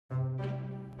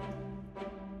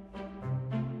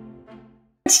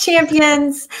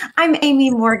Champions. I'm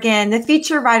Amy Morgan, the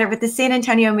feature writer with the San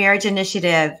Antonio Marriage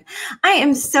Initiative. I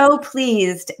am so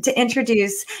pleased to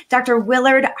introduce Dr.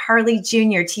 Willard Harley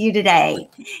Jr. to you today.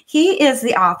 He is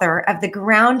the author of the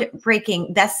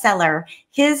groundbreaking bestseller,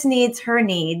 His Needs, Her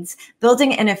Needs,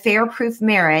 Building an Affair-Proof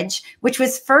Marriage, which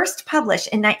was first published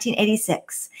in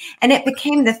 1986. And it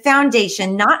became the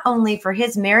foundation not only for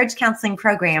his marriage counseling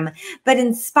program, but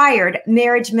inspired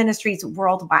marriage ministries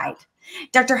worldwide.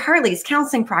 Dr. Harley's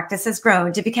counseling practice has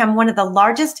grown to become one of the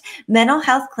largest mental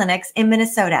health clinics in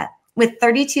Minnesota, with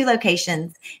 32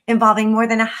 locations involving more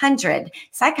than 100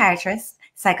 psychiatrists,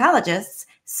 psychologists,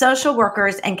 social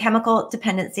workers, and chemical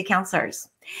dependency counselors.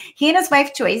 He and his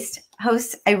wife Joyce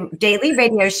host a daily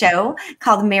radio show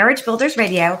called Marriage Builders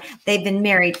Radio. They've been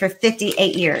married for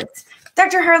 58 years.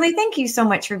 Dr. Harley, thank you so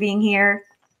much for being here.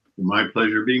 My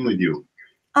pleasure being with you.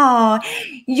 Oh,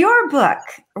 your book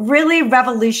really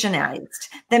revolutionized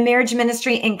the marriage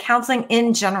ministry and counseling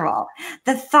in general.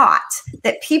 The thought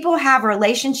that people have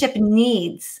relationship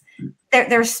needs that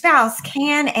their spouse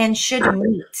can and should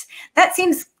meet. That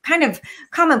seems kind of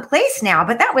commonplace now,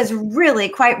 but that was really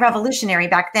quite revolutionary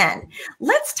back then.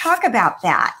 Let's talk about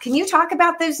that. Can you talk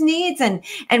about those needs and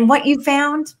what you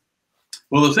found?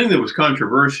 Well, the thing that was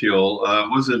controversial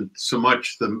wasn't so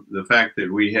much the fact that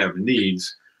we have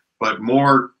needs, but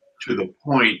more to the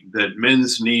point that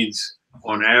men's needs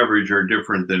on average are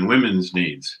different than women's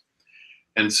needs.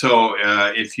 And so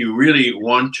if you really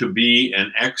want to be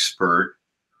an expert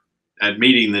at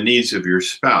meeting the needs of your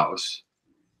spouse,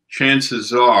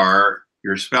 chances are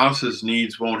your spouse's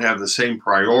needs won't have the same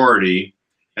priority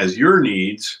as your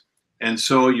needs. And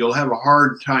so you'll have a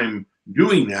hard time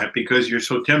doing that because you're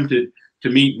so tempted to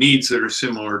meet needs that are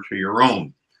similar to your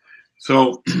own.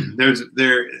 So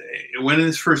when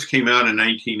this first came out in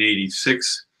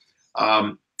 1986,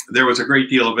 there was a great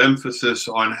deal of emphasis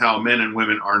on how men and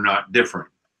women are not different.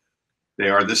 They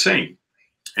are the same,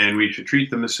 and we should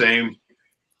treat them the same.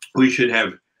 We should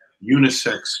have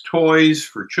unisex toys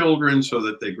for children so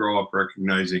that they grow up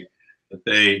recognizing that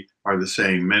they are the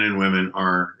same. Men and women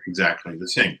are exactly the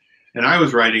same. And I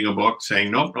was writing a book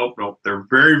saying, nope, nope, nope. They're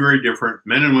very, very different.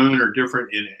 Men and women are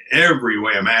different in every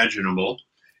way imaginable.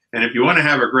 And if you want to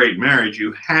have a great marriage,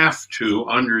 you have to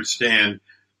understand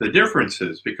the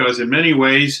differences, because in many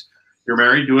ways, you're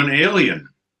married to an alien.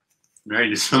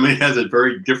 Married to somebody that has a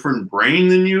very different brain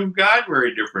than you've got,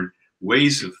 very different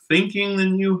ways of thinking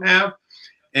than you have.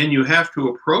 And you have to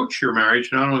approach your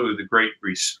marriage not only with a great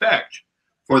respect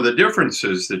for the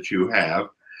differences that you have,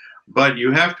 but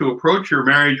you have to approach your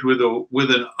marriage with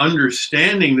an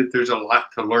understanding that there's a lot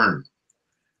to learn.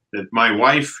 That my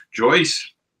wife, Joyce,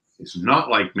 is not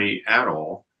like me at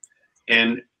all.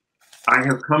 And I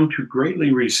have come to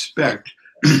greatly respect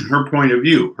her point of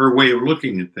view, her way of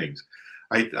looking at things.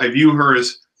 I view her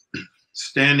as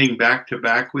standing back to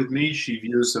back with me. She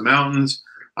views the mountains.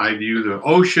 I view the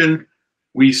ocean.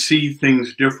 We see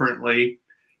things differently.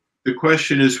 The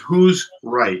question is, who's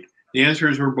right? The answer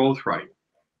is we're both right.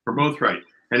 We're both right.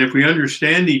 And if we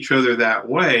understand each other that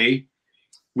way,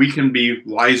 we can be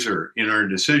wiser in our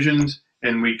decisions,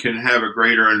 and we can have a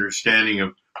greater understanding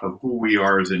of who we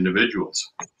are as individuals.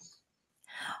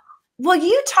 Well,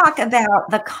 you talk about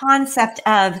the concept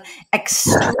of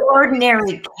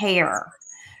extraordinary care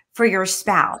for your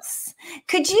spouse.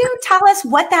 Could you tell us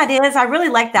what that is? I really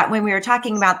like that when we were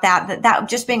talking about that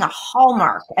just being a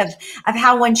hallmark of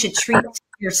how one should treat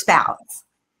your spouse.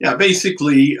 Yeah,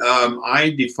 basically,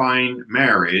 I define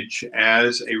marriage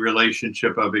as a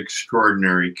relationship of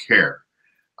extraordinary care.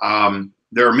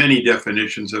 There are many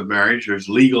definitions of marriage. There's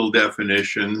legal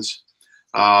definitions,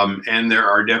 and there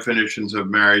are definitions of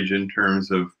marriage in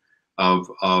terms of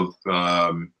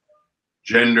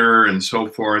gender and so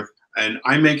forth. And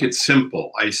I make it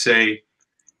simple. I say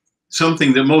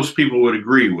something that most people would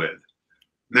agree with.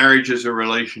 Marriage is a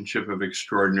relationship of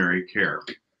extraordinary care.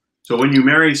 So when you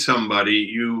marry somebody,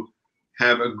 you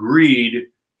have agreed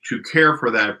to care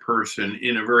for that person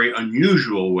in a very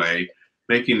unusual way,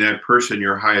 making that person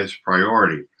your highest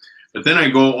priority. But then I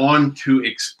go on to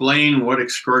explain what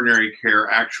extraordinary care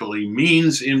actually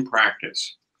means in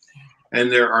practice. And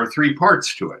there are three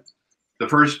parts to it. The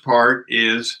first part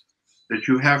is that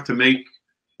you have to make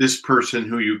this person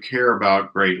who you care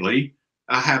about greatly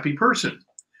a happy person.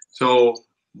 So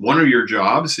one of your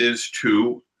jobs is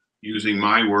to, using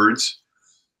my words,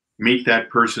 meet that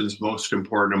person's most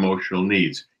important emotional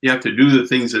needs. You have to do the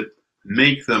things that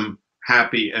make them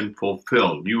happy and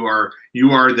fulfilled. You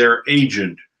are their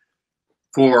agent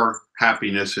for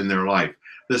happiness in their life.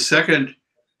 The second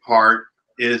part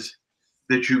is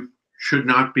that you should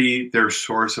not be their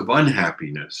source of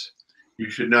unhappiness. You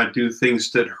should not do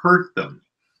things that hurt them.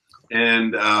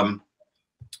 And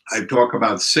I talk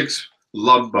about 6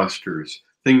 love busters,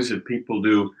 things that people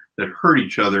do that hurt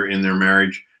each other in their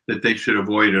marriage that they should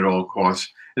avoid at all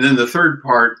costs. And then the third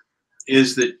part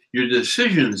is that your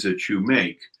decisions that you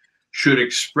make should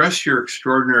express your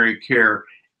extraordinary care,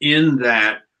 in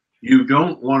that you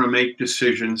don't want to make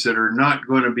decisions that are not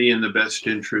going to be in the best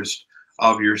interest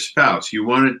of your spouse. You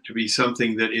want it to be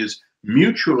something that is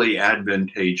mutually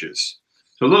advantageous.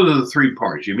 So those are the 3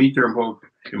 parts. You meet their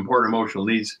important emotional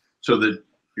needs so that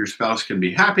your spouse can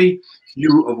be happy.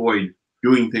 You avoid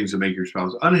doing things that make your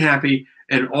spouse unhappy.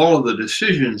 And all of the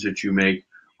decisions that you make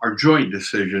are joint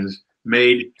decisions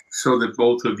made so that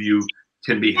both of you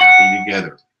can be happy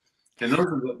together. And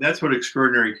that's what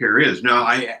extraordinary care is. Now,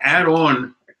 I add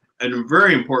on a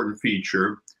very important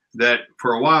feature that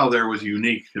for a while there was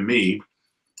unique to me,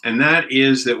 and that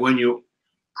is that when you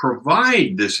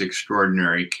provide this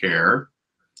extraordinary care,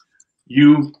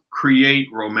 you create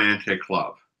romantic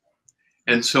love.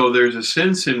 And so there's a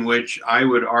sense in which I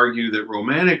would argue that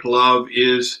romantic love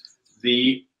is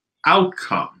the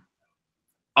outcome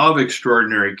of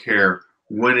extraordinary care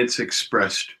when it's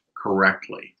expressed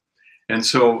correctly. And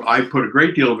so I put a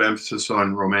great deal of emphasis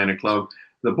on romantic love.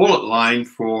 The bullet line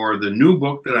for the new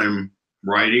book that I'm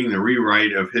writing, the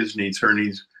rewrite of His Needs, Her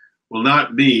Needs, will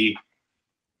not be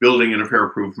building an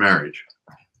affair-proof marriage.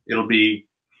 It'll be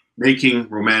making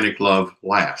romantic love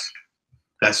last.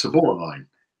 That's the bullet line.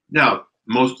 Now,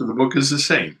 most of the book is the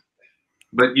same,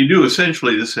 but you do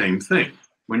essentially the same thing.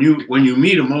 When you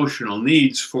meet emotional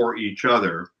needs for each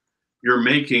other, you're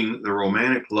making the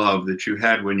romantic love that you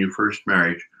had when you first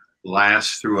married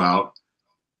last throughout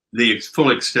the full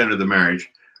extent of the marriage.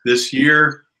 This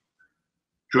year,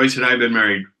 Joyce and I have been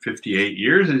married 58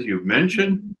 years, as you've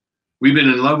mentioned. We've been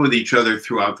in love with each other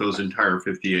throughout those entire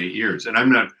 58 years, and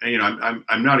I'm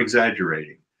not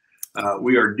exaggerating.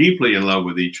 We are deeply in love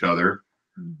with each other.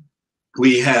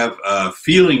 We have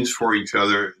feelings for each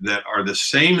other that are the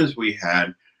same as we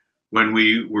had when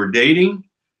we were dating,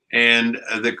 and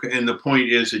the point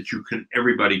is that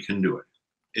everybody can do it.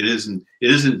 It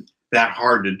isn't that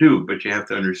hard to do, but you have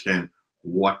to understand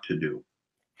what to do.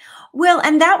 Well,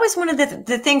 and that was one of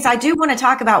the things I do want to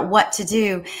talk about, what to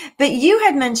do. But you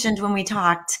had mentioned when we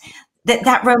talked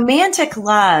that romantic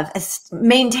love,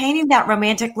 maintaining that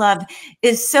romantic love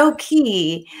is so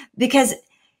key, because,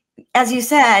 as you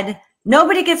said,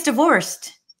 nobody gets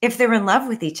divorced if they're in love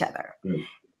with each other. Mm.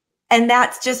 And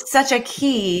that's just such a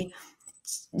key.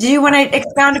 Do you want to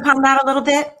expound upon that a little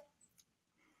bit?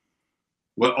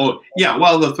 Well, yeah.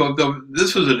 Well,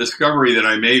 this was a discovery that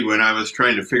I made when I was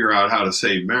trying to figure out how to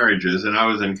save marriages. And I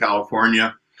was in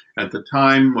California at the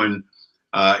time when,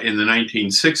 in the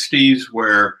 1960s,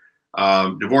 where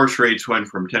divorce rates went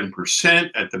from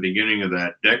 10% at the beginning of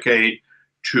that decade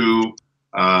to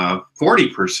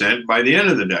 40% by the end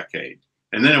of the decade.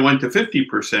 And then it went to 50%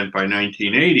 by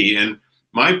 1980. And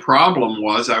my problem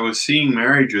was I was seeing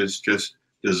marriages just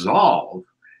dissolve.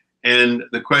 And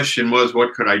the question was,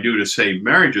 what could I do to save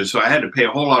marriages? So I had to pay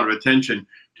a whole lot of attention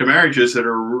to marriages that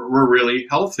were really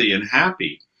healthy and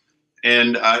happy.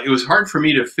 And it was hard for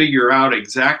me to figure out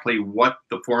exactly what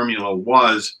the formula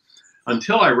was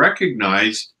until I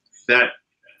recognized that,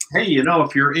 hey,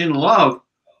 if you're in love,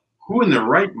 who in their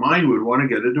right mind would want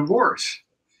to get a divorce?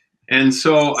 And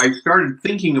so I started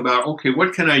thinking about, okay,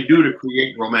 what can I do to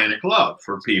create romantic love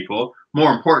for people?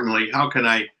 More importantly, how can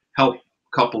I help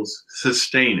couples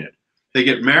sustain it? They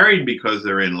get married because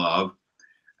they're in love,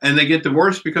 and they get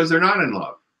divorced because they're not in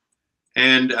love.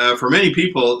 And for many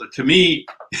people, to me,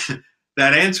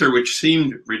 that answer, which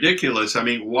seemed ridiculous, I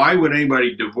mean, why would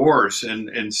anybody divorce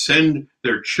and send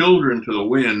their children to the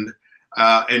wind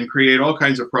and create all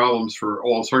kinds of problems for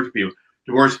all sorts of people?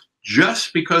 Divorce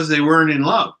just because they weren't in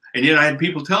love. And yet I had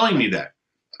people telling me that.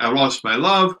 I lost my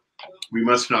love. We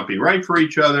must not be right for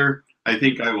each other. I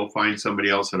think I will find somebody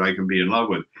else that I can be in love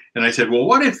with. And I said, well,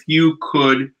 what if you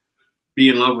could be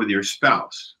in love with your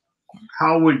spouse?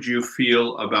 How would you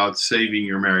feel about saving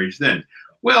your marriage then?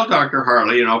 Well, Dr.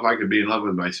 Harley, if I could be in love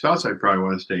with my spouse, I'd probably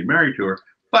want to stay married to her.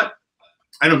 But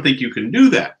I don't think you can do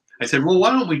that. I said, well,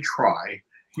 why don't we try?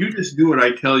 You just do what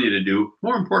I tell you to do.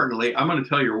 More importantly, I'm going to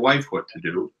tell your wife what to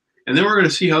do. And then we're going to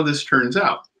see how this turns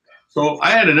out. So I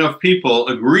had enough people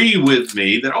agree with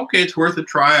me that, okay, it's worth a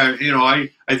try.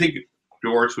 I think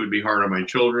divorce would be hard on my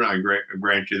children. I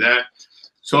grant you that.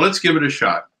 So let's give it a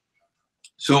shot.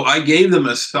 So I gave them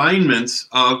assignments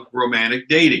of romantic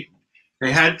dating.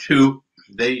 They had to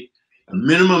date a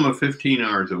minimum of 15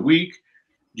 hours a week,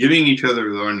 giving each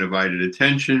other their undivided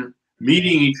attention,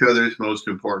 meeting each other's most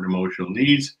important emotional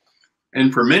needs.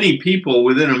 And for many people,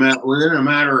 within a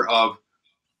matter of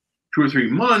 2 or 3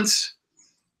 months,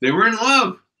 They were in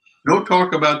love. No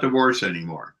talk about divorce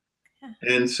anymore.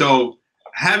 And so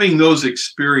having those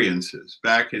experiences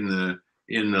back in the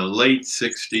late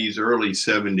 60s, early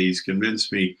 70s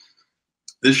convinced me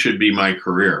this should be my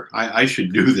career. I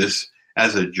should do this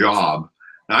as a job.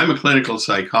 Now, I'm a clinical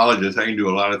psychologist. I can do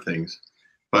a lot of things.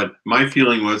 But my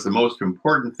feeling was the most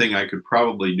important thing I could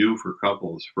probably do for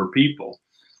couples, for people,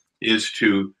 is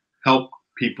to help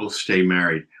people stay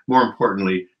married. More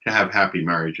importantly, to have happy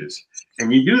marriages.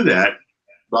 And you do that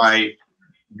by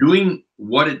doing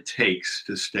what it takes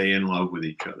to stay in love with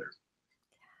each other.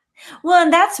 Well,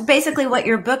 and that's basically what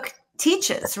your book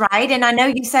teaches, right? And I know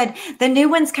you said the new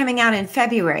one's coming out in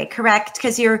February, correct?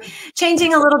 Because you're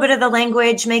changing a little bit of the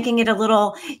language, making it a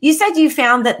little, you said you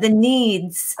found that the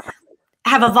needs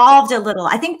have evolved a little.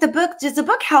 I think does the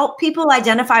book help people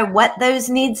identify what those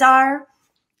needs are?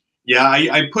 Yeah,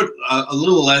 I put a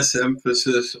little less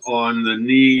emphasis on the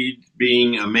need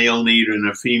being a male need and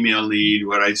a female need.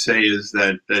 What I say is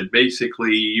that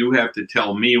basically you have to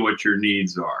tell me what your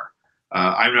needs are.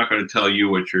 I'm not going to tell you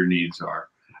what your needs are.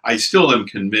 I still am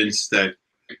convinced that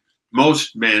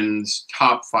most men's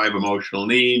top 5 emotional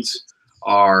needs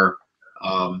are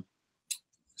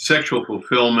sexual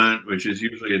fulfillment, which is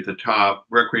usually at the top,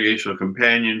 recreational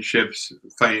companionships,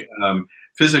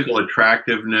 physical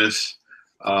attractiveness,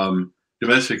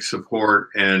 domestic support,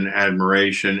 and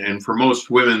admiration. And for most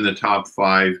women, the top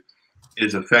 5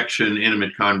 is affection,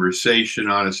 intimate conversation,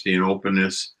 honesty and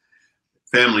openness,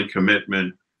 family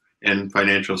commitment, and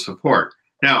financial support.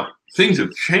 Now, things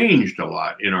have changed a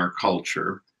lot in our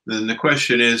culture. Then the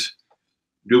question is,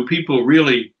 do people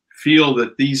really feel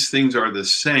that these things are the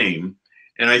same?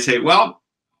 And I say, well,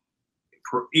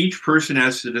 for each person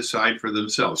has to decide for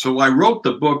themselves. So I wrote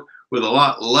the book with a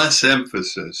lot less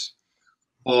emphasis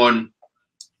on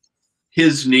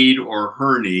his need or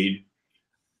her need.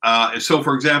 So,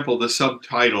 for example, the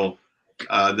subtitle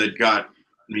that got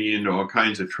me into all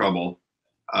kinds of trouble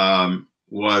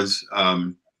was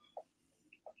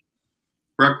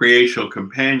recreational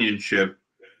companionship.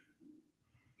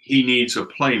 He needs a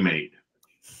playmate.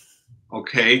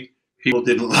 Okay, people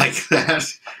didn't like that,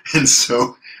 and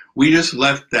so we just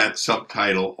left that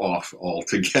subtitle off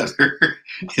altogether.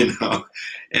 You know,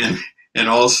 and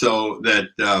also that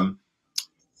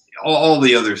all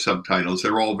the other subtitles,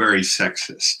 they're all very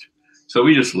sexist. So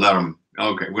we just let them.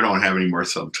 Okay, we don't have any more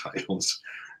subtitles.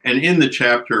 And in the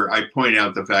chapter, I point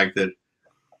out the fact that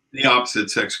the opposite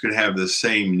sex could have the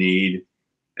same need.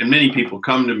 And many people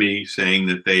come to me saying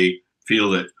that they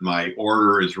feel that my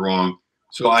order is wrong.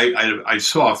 So I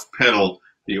soft pedal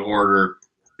the order.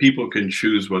 People can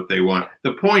choose what they want.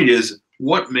 The point is,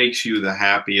 what makes you the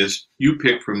happiest? You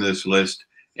pick from this list.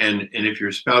 And if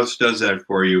your spouse does that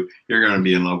for you, you're going to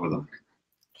be in love with them.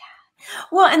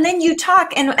 Well, and then you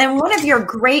talk, and one of your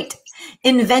great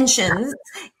inventions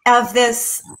of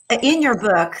this in your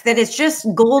book that is just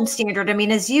gold standard. I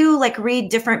mean, as you like read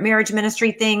different marriage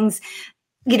ministry things,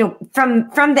 you know, from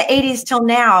the 80s till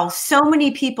now, so many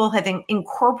people have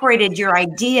incorporated your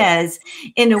ideas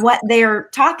into what they're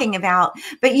talking about.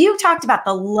 But you talked about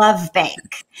the love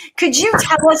bank. Could you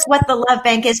tell us what the love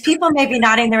bank is? People may be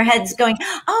nodding their heads going,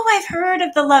 oh, I've heard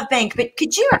of the love bank. But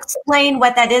could you explain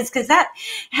what that is? Because that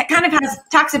kind of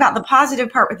talks about the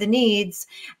positive part with the needs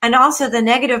and also the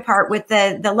negative part with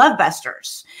the love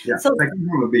busters. Yeah, so I come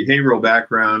from a behavioral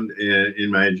background in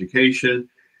my education.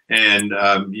 And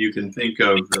you can think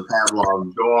of the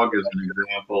Pavlov dog as an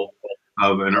example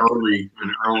of an early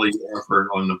effort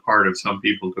on the part of some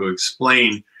people to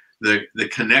explain the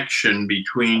connection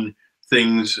between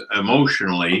things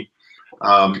emotionally.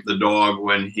 The dog,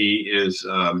 when he is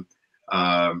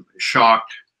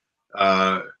shocked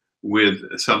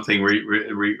with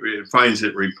something, finds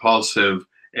it repulsive,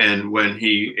 and when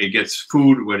he gets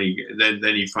food,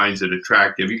 then he finds it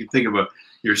attractive. You can think of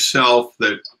yourself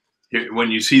that.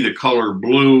 When you see the color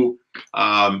blue,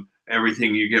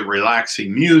 everything, you get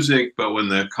relaxing music, but when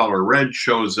the color red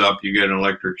shows up, you get an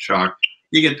electric shock.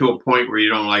 You get to a point where you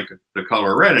don't like the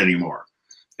color red anymore,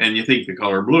 and you think the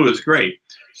color blue is great.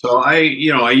 So I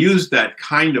use that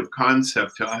kind of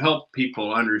concept to help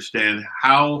people understand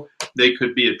how they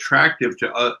could be attractive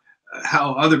to,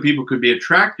 how other people could be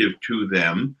attractive to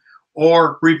them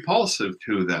or repulsive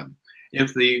to them.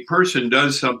 If the person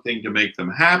does something to make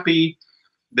them happy,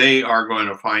 they are going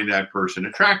to find that person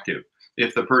attractive.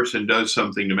 If the person does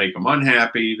something to make them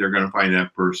unhappy, they're going to find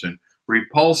that person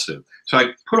repulsive. So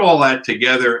I put all that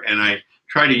together and I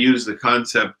try to use the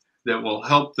concept that will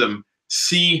help them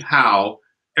see how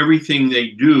everything they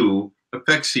do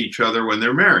affects each other when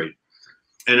they're married.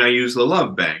 And I use the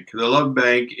love bank. The love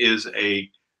bank is a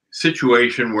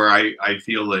situation where I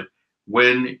feel that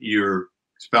when you're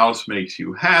spouse makes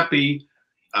you happy,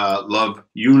 love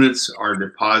units are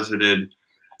deposited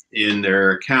in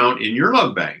their account in your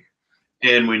love bank.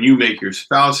 And when you make your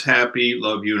spouse happy,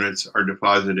 love units are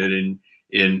deposited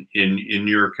in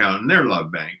your account in their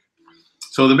love bank.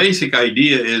 So the basic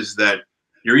idea is that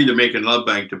you're either making love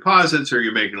bank deposits or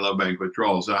you're making love bank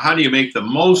withdrawals. Now, how do you make the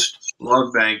most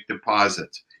love bank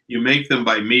deposits? You make them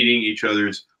by meeting each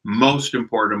other's most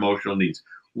important emotional needs.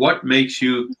 What makes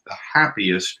you the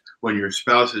happiest when your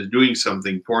spouse is doing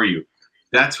something for you?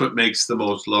 That's what makes the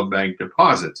most love bank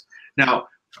deposits. Now,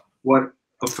 what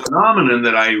a phenomenon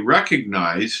that I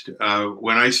recognized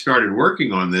when I started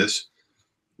working on this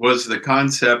was the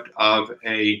concept of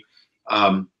a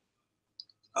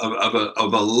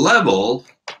level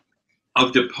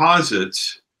of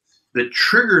deposits that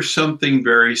trigger something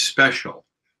very special.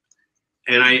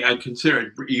 And I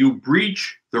consider you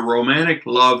breach the romantic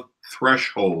love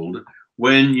threshold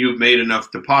when you've made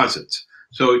enough deposits.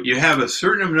 So you have a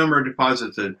certain number of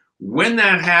deposits, and when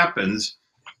that happens,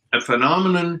 a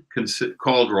phenomenon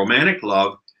called romantic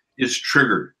love is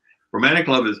triggered. Romantic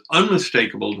love is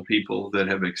unmistakable to people that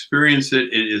have experienced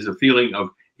it. It is a feeling of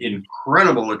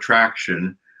incredible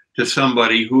attraction to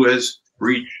somebody who has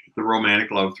reached the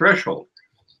romantic love threshold.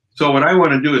 So what I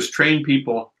want to do is train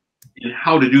people in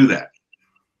how to do that.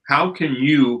 How can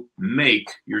you make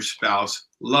your spouse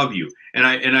love you? And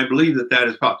I believe that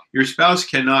is possible. Your spouse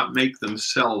cannot make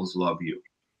themselves love you.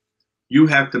 You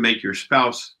have to make your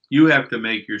spouse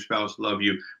love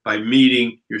you by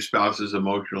meeting your spouse's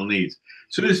emotional needs.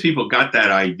 As soon as people got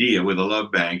that idea with a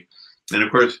love bank, and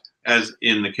of course, as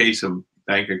in the case of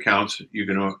bank accounts, you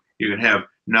can have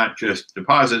not just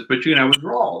deposits, but you can have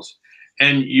withdrawals,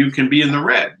 and you can be in the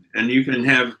red, and you can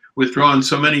have withdrawn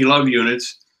so many love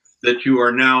units that you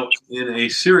are now in a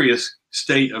serious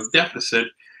state of deficit.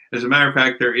 As a matter of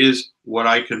fact, there is what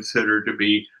I consider to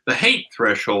be the hate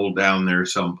threshold down there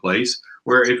someplace,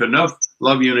 where if enough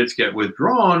love units get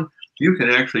withdrawn, you can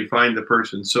actually find the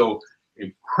person so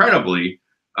incredibly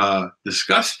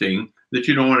disgusting that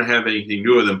you don't want to have anything to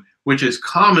do with them, which is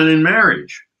common in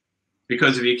marriage.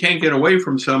 Because if you can't get away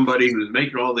from somebody who's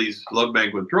making all these love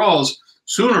bank withdrawals,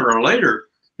 sooner or later,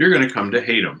 you're going to come to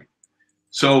hate them.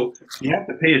 So you have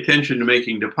to pay attention to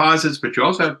making deposits, but you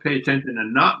also have to pay attention to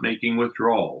not making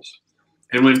withdrawals.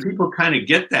 And when people kind of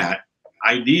get that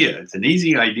idea, it's an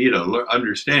easy idea to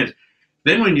understand.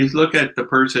 Then when you look at the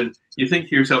person, you think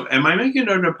to yourself, am I making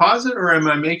a deposit or am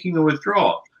I making a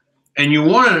withdrawal? And you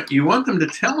want them to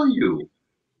tell you.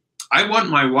 I want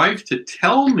my wife to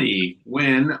tell me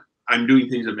when I'm doing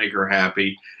things that make her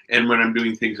happy and when I'm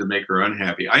doing things that make her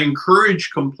unhappy. I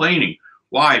encourage complaining.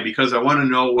 Why? Because I want to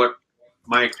know what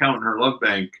my account in her love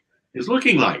bank is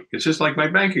looking like. It's just like my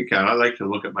bank account. I like to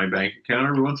look at my bank account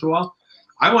every once in a while.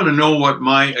 I want to know what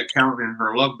my account in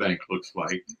her love bank looks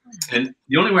like. And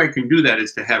the only way I can do that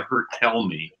is to have her tell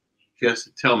me. She has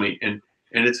to tell me. And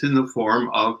it's in the form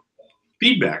of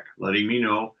feedback, letting me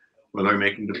know whether I'm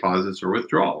making deposits or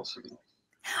withdrawals.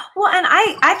 Well, and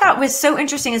I thought was so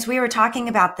interesting as we were talking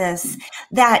about this,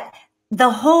 that the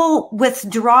whole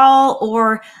withdrawal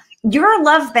or your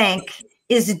love bank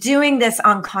is doing this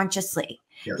unconsciously.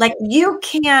 Yes. Like you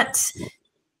can't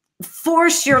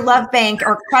force your love bank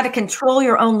or try to control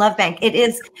your own love bank. It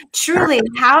is truly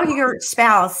how your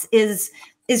spouse is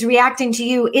reacting to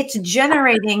you. It's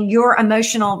generating your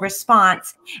emotional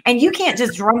response, and you can't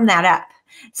just drum that up.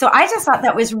 So I just thought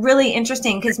that was really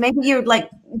interesting, because maybe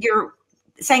you're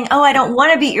saying, oh, I don't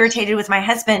want to be irritated with my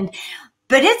husband,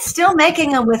 but it's still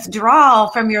making a withdrawal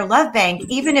from your love bank,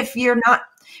 even if you're not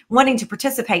wanting to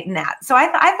participate in that. So I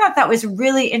thought that was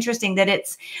really interesting, that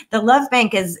it's the love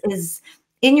bank is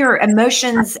in your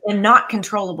emotions and not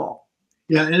controllable.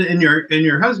 Yeah, and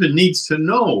your husband needs to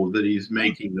know that he's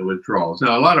making the withdrawals.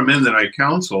 Now, a lot of men that I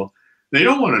counsel, they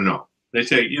don't want to know. They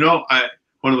say,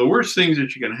 one of the worst things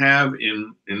that you can have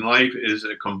in life is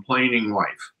a complaining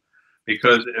wife,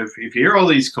 because if you hear all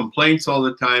these complaints all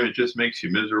the time, it just makes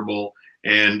you miserable,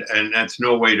 and that's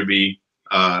no way to be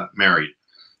married.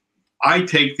 I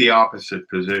take the opposite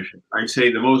position. I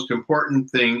say the most important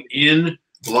thing in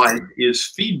life is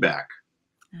feedback.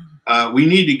 We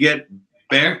need to get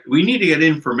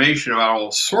information about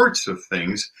all sorts of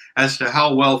things as to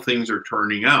how well things are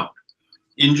turning out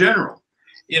in general.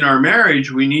 In our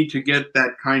marriage, we need to get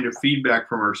that kind of feedback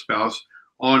from our spouse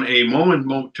on a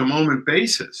moment-to-moment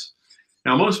basis.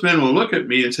 Now, most men will look at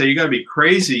me and say, you got to be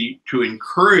crazy to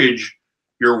encourage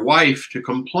your wife to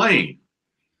complain.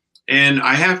 And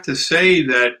I have to say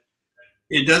that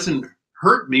it doesn't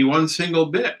hurt me one single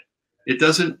bit. It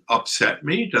doesn't upset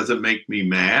me. It doesn't make me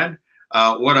mad.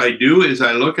 What I do is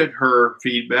I look at her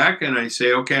feedback and I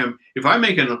say, okay, if I'm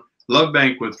making love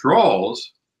bank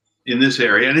withdrawals in this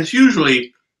area, and it's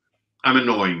usually I'm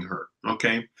annoying her.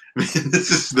 Okay. This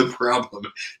is the problem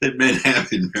that men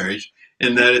have in marriage,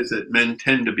 and that is that men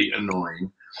tend to be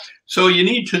annoying. So you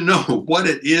need to know what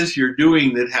it is you're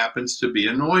doing that happens to be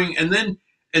annoying. And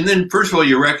then first of all,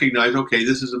 you recognize, okay,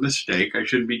 this is a mistake. I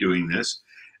shouldn't be doing this.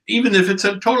 Even if it's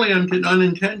totally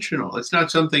unintentional. It's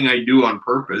not something I do on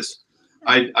purpose.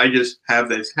 I just have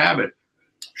this habit.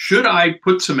 Should I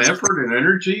put some effort and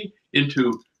energy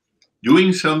into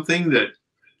doing something that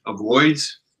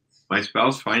avoids my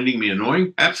spouse finding me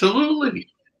annoying? Absolutely.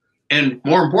 And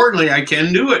more importantly, I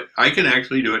can do it. I can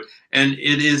actually do it. And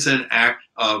it is an act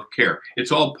of care.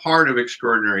 It's all part of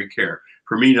extraordinary care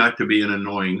for me not to be an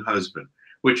annoying husband,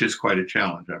 which is quite a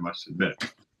challenge, I must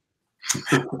admit.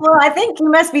 Well, I think you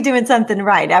must be doing something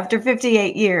right after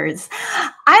 58 years.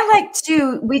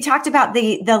 We talked about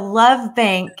the love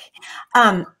bank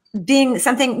being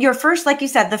something, your first, like you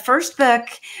said, the first book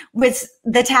was,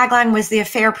 the tagline was the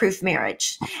affair-proof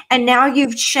marriage. And now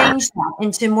you've changed that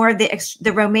into more of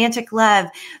the romantic love.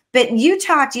 But you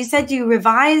said you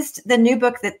revised the new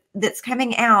book that's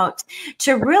coming out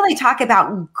to really talk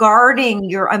about guarding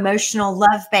your emotional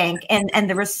love bank and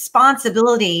the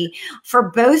responsibility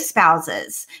for both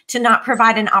spouses to not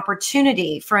provide an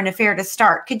opportunity for an affair to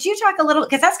start. Could you talk a little,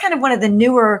 because that's kind of one of the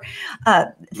newer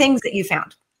things that you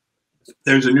found.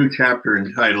 There's a new chapter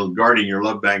entitled Guarding Your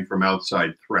Love Bank from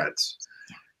Outside Threats.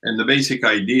 And the basic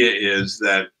idea is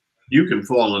that you can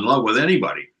fall in love with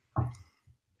anybody.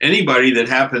 Anybody that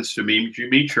happens to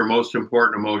meet your most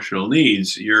important emotional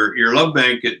needs. Your love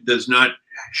bank, it does not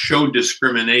show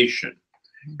discrimination.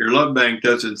 Your love bank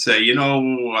doesn't say,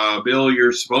 Bill,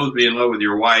 you're supposed to be in love with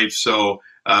your wife, so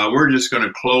we're just going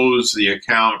to close the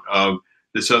account of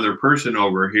this other person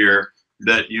over here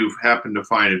that you've happened to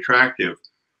find attractive.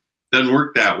 Doesn't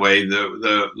work that way.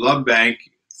 The love bank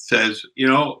says,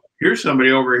 here's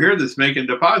somebody over here that's making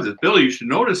deposits. Bill, you should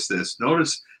notice this.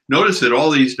 Notice that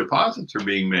all these deposits are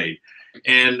being made.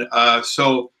 And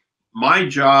so my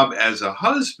job as a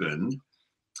husband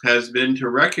has been to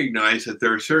recognize that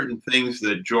there are certain things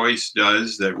that Joyce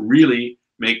does that really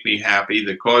make me happy,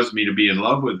 that cause me to be in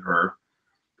love with her.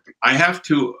 I have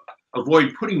to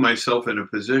avoid putting myself in a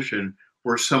position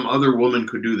where some other woman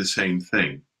could do the same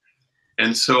thing.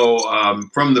 And so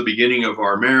from the beginning of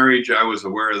our marriage, I was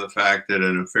aware of the fact that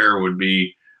an affair would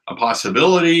be a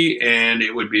possibility and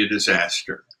it would be a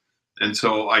disaster. And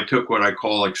so I took what I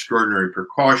call extraordinary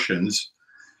precautions.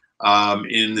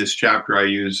 In this chapter, I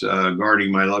use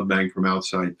guarding my love bank from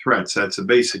outside threats. That's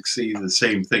the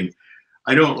same thing.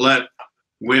 I don't let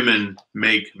women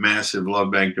make massive love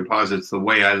bank deposits the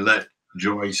way I let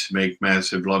Joyce make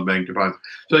massive love bank deposits.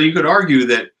 So you could argue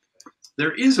that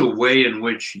there is a way in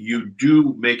which you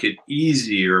do make it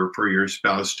easier for your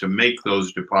spouse to make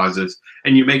those deposits,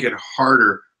 and you make it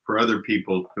harder for other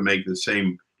people to make the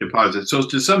same deposit. So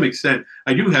to some extent,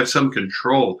 I do have some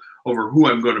control over who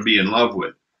I'm going to be in love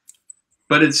with.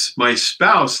 But it's my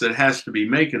spouse that has to be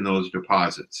making those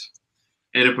deposits.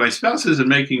 And if my spouse isn't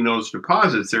making those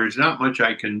deposits, there's not much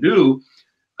I can do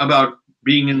about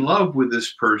being in love with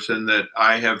this person that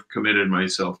I have committed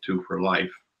myself to for life.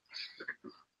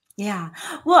 Yeah.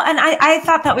 Well, and I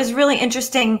thought that was really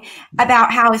interesting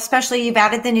about how, especially you've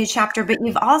added the new chapter, but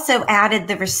you've also added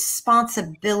the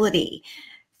responsibility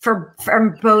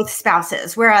from both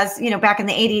spouses. Whereas, back in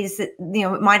the 80s, it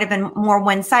might have been more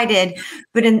one-sided,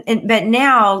 but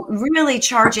now really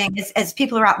charging as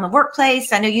people are out in the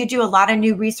workplace. I know you do a lot of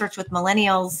new research with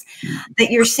millennials,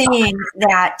 that you're seeing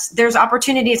that there's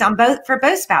opportunities for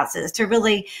both spouses to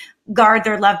really guard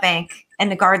their love bank and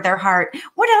to guard their heart.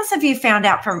 What else have you found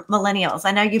out from millennials?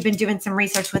 I know you've been doing some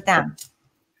research with them.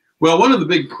 Well, one of the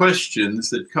big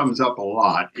questions that comes up a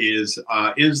lot is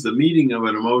the meeting of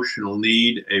an emotional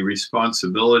need a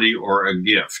responsibility or a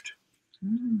gift?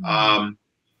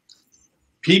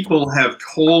 People have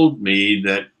told me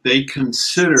that they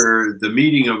consider the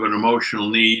meeting of an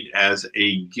emotional need as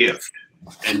a gift,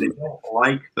 and they don't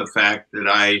like the fact that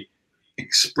I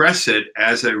express it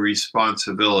as a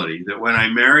responsibility, that when I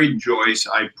married Joyce,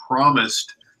 I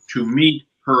promised to meet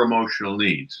her emotional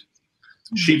needs.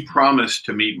 She promised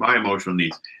to meet my emotional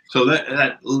needs. So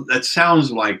that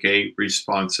sounds like a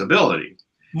responsibility.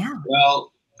 Yeah.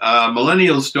 Well,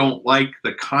 millennials don't like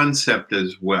the concept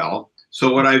as well.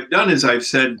 So what I've done is I've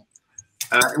said,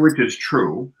 which is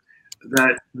true,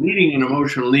 that meeting an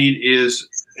emotional need is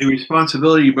a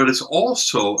responsibility, but it's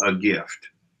also a gift.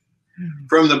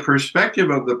 From the perspective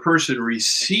of the person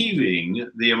receiving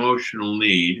the emotional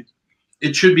need,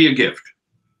 it should be a gift.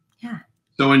 Yeah.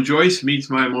 So when Joyce meets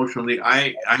my emotional need,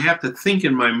 I have to think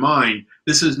in my mind,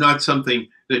 this is not something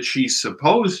that she's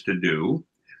supposed to do.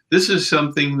 This is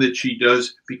something that she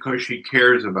does because she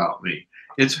cares about me.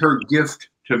 It's her gift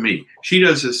to me. She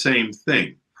does the same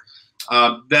thing.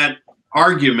 That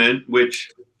argument, which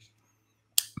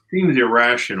seems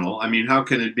irrational, I mean, how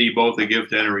can it be both a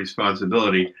gift and a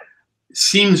responsibility,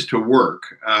 seems to work.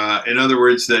 In other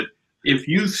words, that if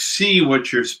you see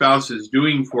what your spouse is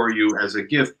doing for you as a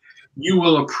gift, you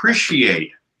will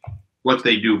appreciate what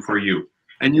they do for you,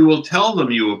 and you will tell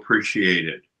them you appreciate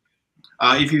it.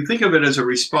 If you think of it as a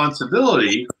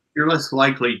responsibility, you're less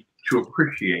likely to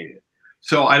appreciate it.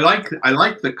 So I like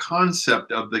the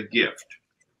concept of the gift.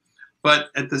 But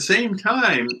at the same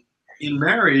time, in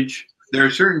marriage, there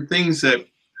are certain things that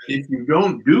if you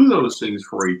don't do those things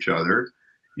for each other,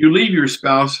 you leave your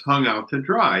spouse hung out to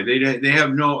dry. They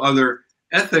have no other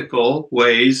ethical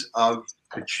ways of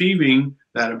achieving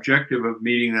that objective of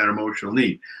meeting that emotional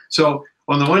need. So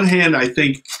on the one hand, I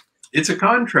think it's a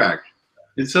contract.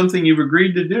 It's something you've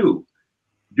agreed to do.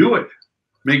 Do it.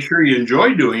 Make sure you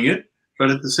enjoy doing it,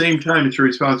 but at the same time, it's a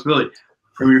responsibility.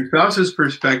 From your spouse's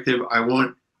perspective, I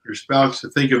want your spouse to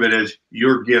think of it as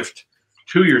your gift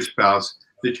to your spouse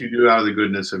that you do out of the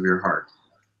goodness of your heart.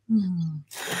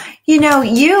 You know,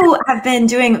 you have been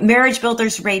doing Marriage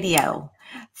Builders Radio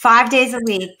 5 days a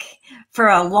week for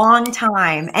a long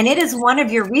time, and it is one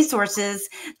of your resources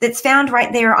that's found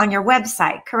right there on your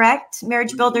website, correct?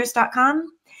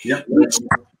 marriagebuilders.com? Yep.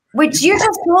 Which you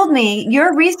just told me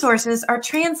your resources are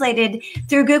translated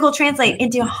through Google Translate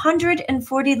into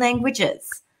 140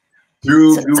 languages.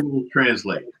 Through Google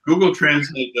Translate. Google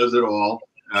Translate does it all.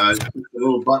 It's a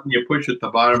little button you push at the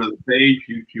bottom of the page.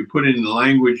 You put in the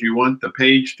language you want the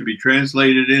page to be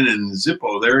translated in, and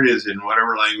zippo, there it is in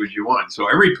whatever language you want. So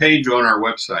every page on our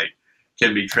website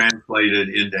can be translated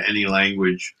into any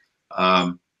language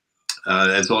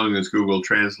as long as Google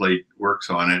Translate works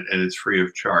on it, and it's free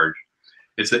of charge.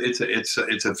 It's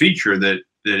a feature that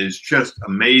is just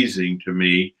amazing to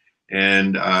me,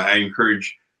 and I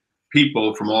encourage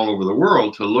people from all over the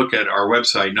world to look at our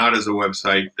website, not as a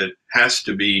website that has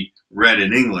to be read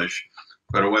in English,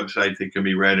 but a website that can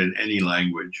be read in any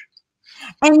language.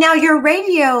 And now your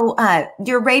radio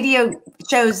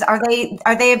shows, are they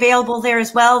available there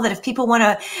as well? That if people want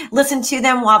to listen to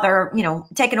them while they're, you know,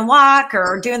 taking a walk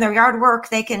or doing their yard work,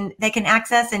 they can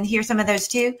access and hear some of those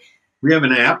too? We have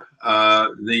an app,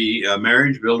 the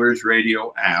Marriage Builders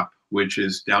Radio app, which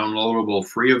is downloadable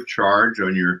free of charge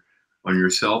on your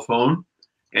cell phone,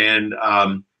 and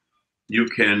you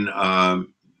can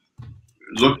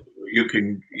look. You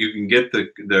can get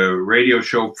the radio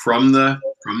show from the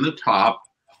top,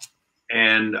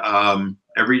 and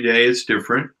every day it's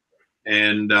different,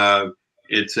 and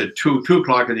it's at 2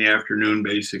 o'clock in the afternoon.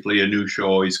 Basically, a new show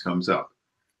always comes up,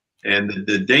 and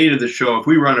the date of the show. If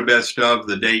we run a best of,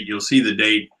 the date, you'll see the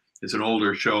date. It's an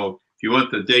older show. If you want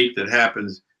the date that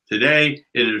happens today,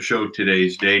 it'll show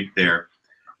today's date there.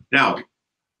 Now,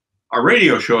 our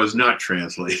radio show is not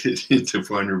translated into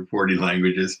 440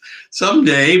 languages.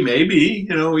 Someday, maybe,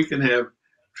 you know, we can have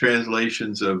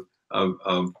translations of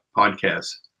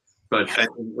podcasts. But I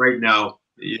think right now,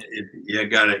 you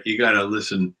gotta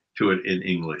listen to it in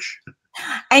English.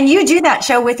 And you do that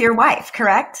show with your wife,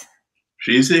 correct?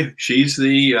 She's the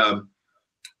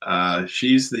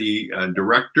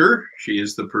director. She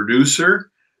is the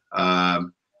producer.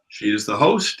 She is the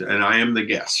host, and I am the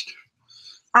guest.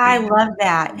 I love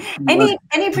that.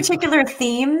 Any particular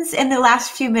themes in the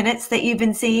last few minutes that you've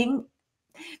been seeing,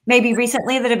 maybe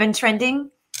recently, that have been trending?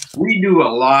 We do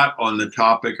a lot on the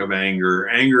topic of anger.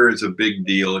 Anger is a big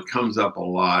deal. It comes up a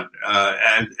lot.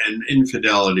 And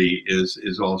infidelity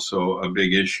is also a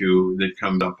big issue that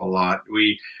comes up a lot.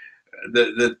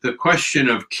 The question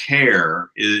of care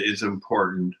is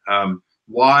important.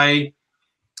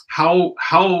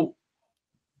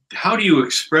 How do you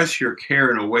express your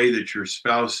care in a way that your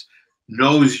spouse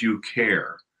knows you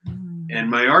care? And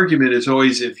my argument is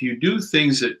always, if you do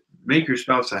things that make your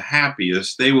spouse the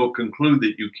happiest, they will conclude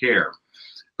that you care.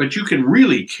 But you can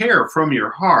really care from your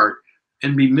heart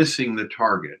and be missing the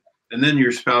target. And then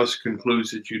your spouse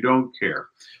concludes that you don't care.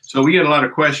 So we get a lot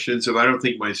of questions of, I don't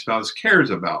think my spouse cares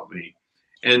about me.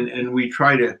 And we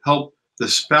try to help the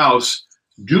spouse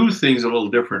do things a little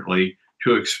differently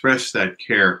to express that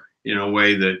care in a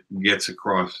way that gets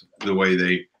across the way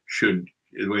it should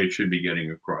be getting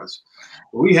across.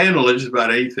 We handle just about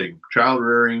anything: child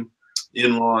rearing,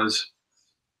 in-laws,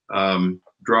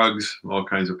 drugs, all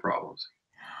kinds of problems.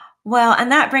 Well,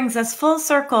 and that brings us full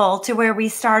circle to where we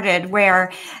started,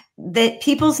 where the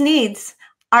people's needs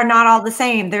are not all the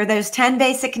same. They're those 10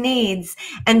 basic needs,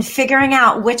 and figuring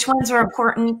out which ones are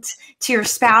important to your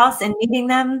spouse and meeting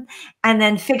them, and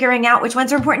then figuring out which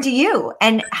ones are important to you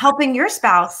and helping your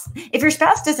spouse. If your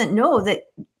spouse doesn't know that,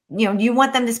 you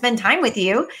want them to spend time with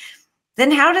you,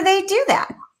 then how do they do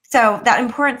that? So that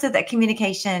importance of that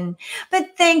communication.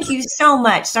 But thank you so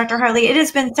much, Dr. Harley. It has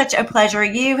been such a pleasure.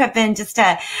 You have been just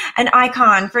an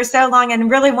icon for so long, and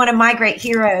really one of my great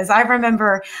heroes. I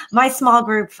remember my small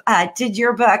group did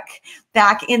your book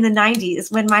back in the 90s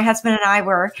when my husband and I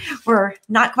were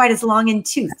not quite as long in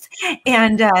tooth.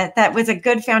 And that was a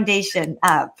good foundation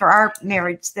for our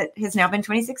marriage that has now been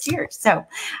 26 years. So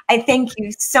I thank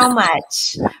you so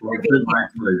much. Well, it's been my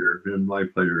pleasure. It's been my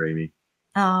pleasure, Amy.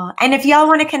 Oh, and if y'all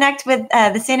want to connect with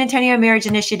the San Antonio Marriage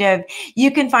Initiative,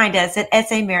 you can find us at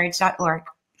samarriage.org.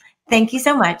 Thank you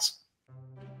so much.